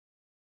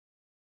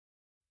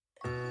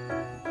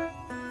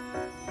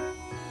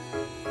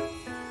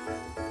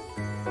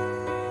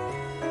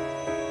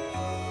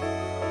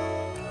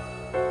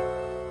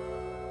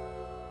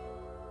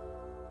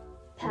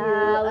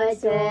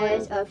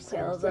of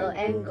silver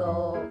and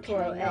gold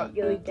cannot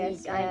be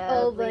designed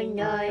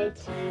overnight.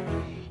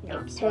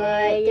 That's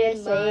why they're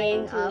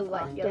saying of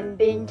what you've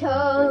been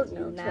told.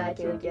 No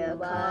matter the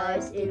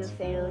cost, it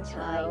feels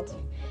tight.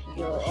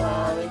 You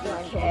always be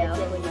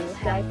careful, you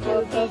have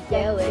to be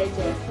there with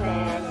a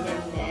plan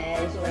and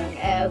measuring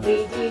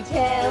every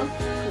detail.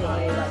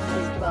 Why what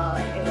is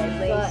wrong,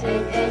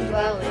 erasing and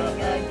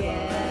dwelling again.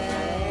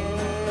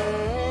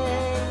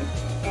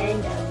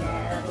 And I'll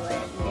never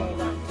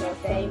admit for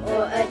fame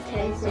or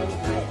attention.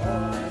 I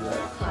only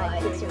work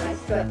hard to my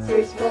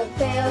structures won't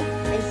fail.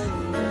 And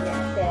see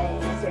that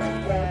things are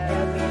worth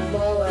every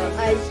more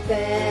I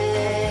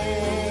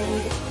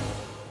spend.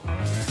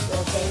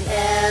 Working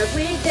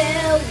every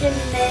building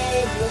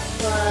made with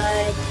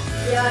pride.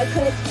 The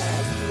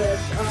architect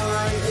was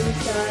on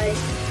inside.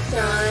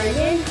 Sun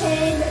and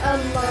paint a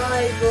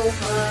marble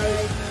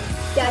heart.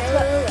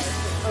 Declaration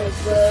of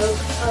work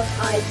of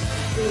ice.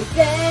 We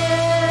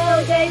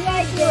failed day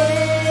by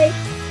day.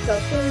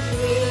 Broken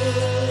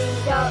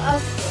dreams out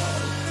of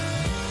sight.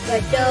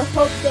 But the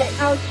hope that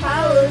our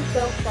towers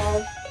don't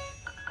fall.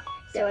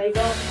 So I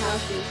don't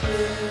have to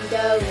see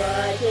the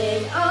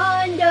writing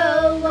on the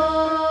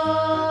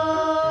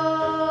wall.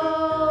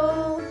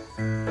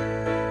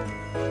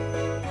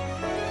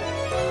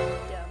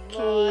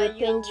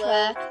 Keeping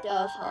track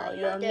of all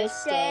your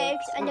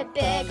mistakes, and the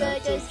bigger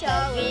the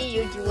story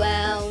you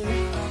drown.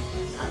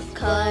 I've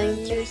come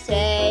to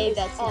say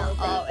that's not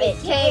all it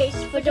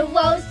takes for the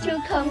walls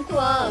to come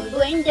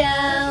crumbling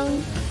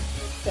down.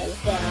 So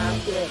far,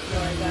 good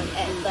morning,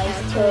 and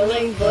life's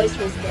tolling voice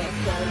was there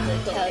to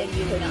tell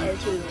you not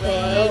to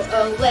wait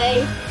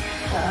away.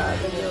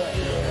 Cover your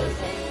ears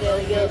and fill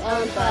your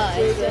own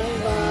bodies and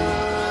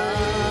minds.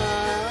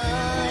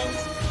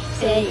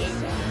 Saying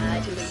not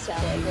to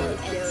suffer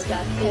and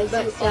stuff,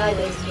 but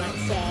silence one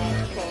sad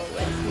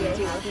forward.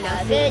 You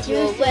have it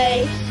your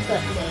way,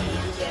 but maybe,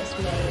 just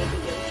maybe,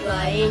 you're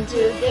trying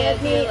to give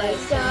me a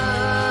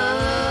sign.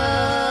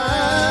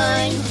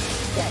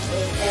 That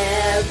in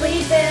every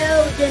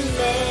building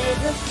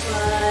made of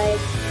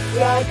pride,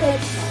 like a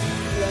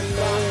child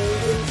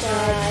remains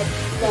inside.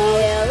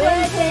 Feel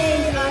and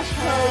pain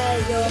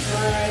outside your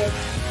heart.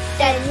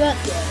 Then what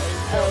goes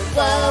a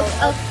world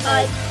of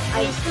ice. I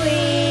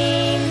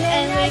scream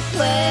and I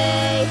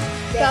pray,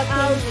 drop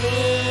our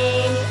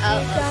dreams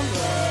out some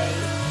way.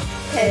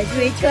 As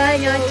we try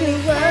not to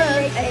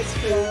work at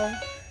school,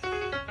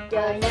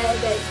 don't know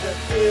that you're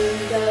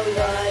seeing the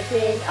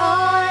writing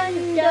on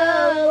the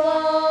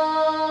wall.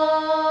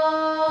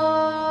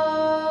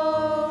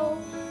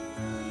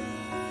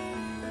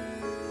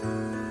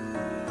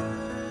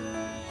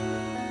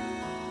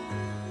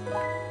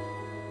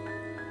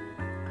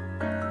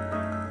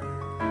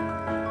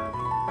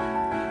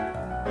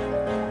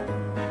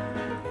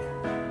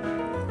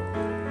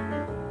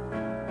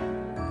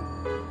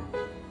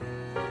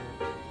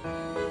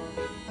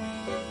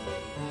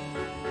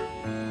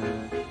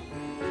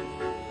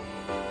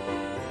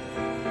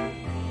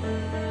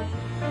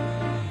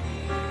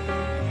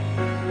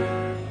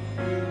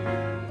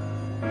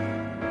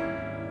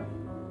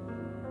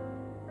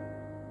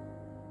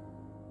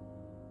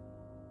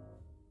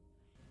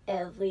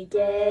 Every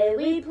day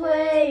we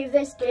play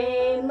this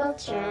game of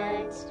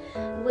chance,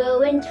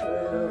 whirling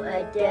through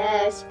a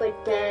desperate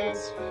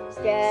dance,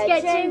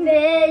 sketching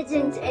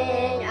visions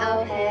in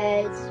our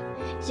heads,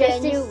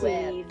 just to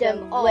rip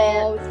them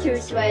all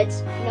to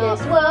shreds.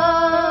 This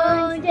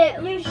world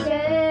that we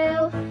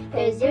share,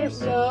 as you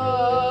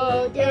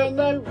know, then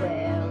you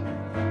will,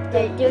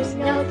 that there's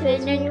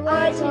nothing in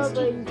artists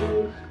can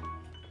do.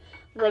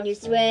 When you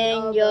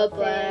swing your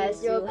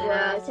breath, you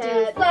have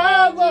to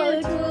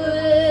follow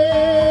through.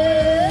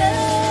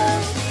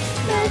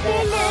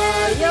 Nothing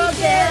else you're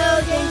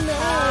building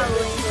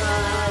towers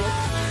high.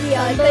 The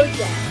other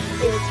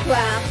dance is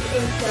trapped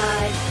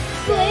inside.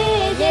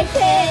 Breathing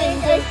pain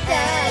is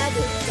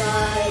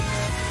satisfied.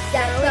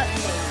 That's what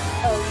makes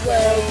a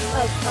world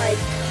of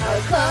ice. Our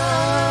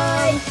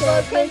climb for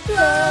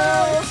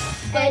control,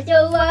 and the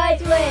right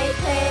way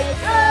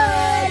takes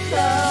us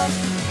home.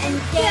 And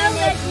still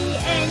at the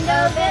end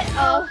of it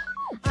all,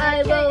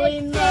 I will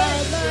remind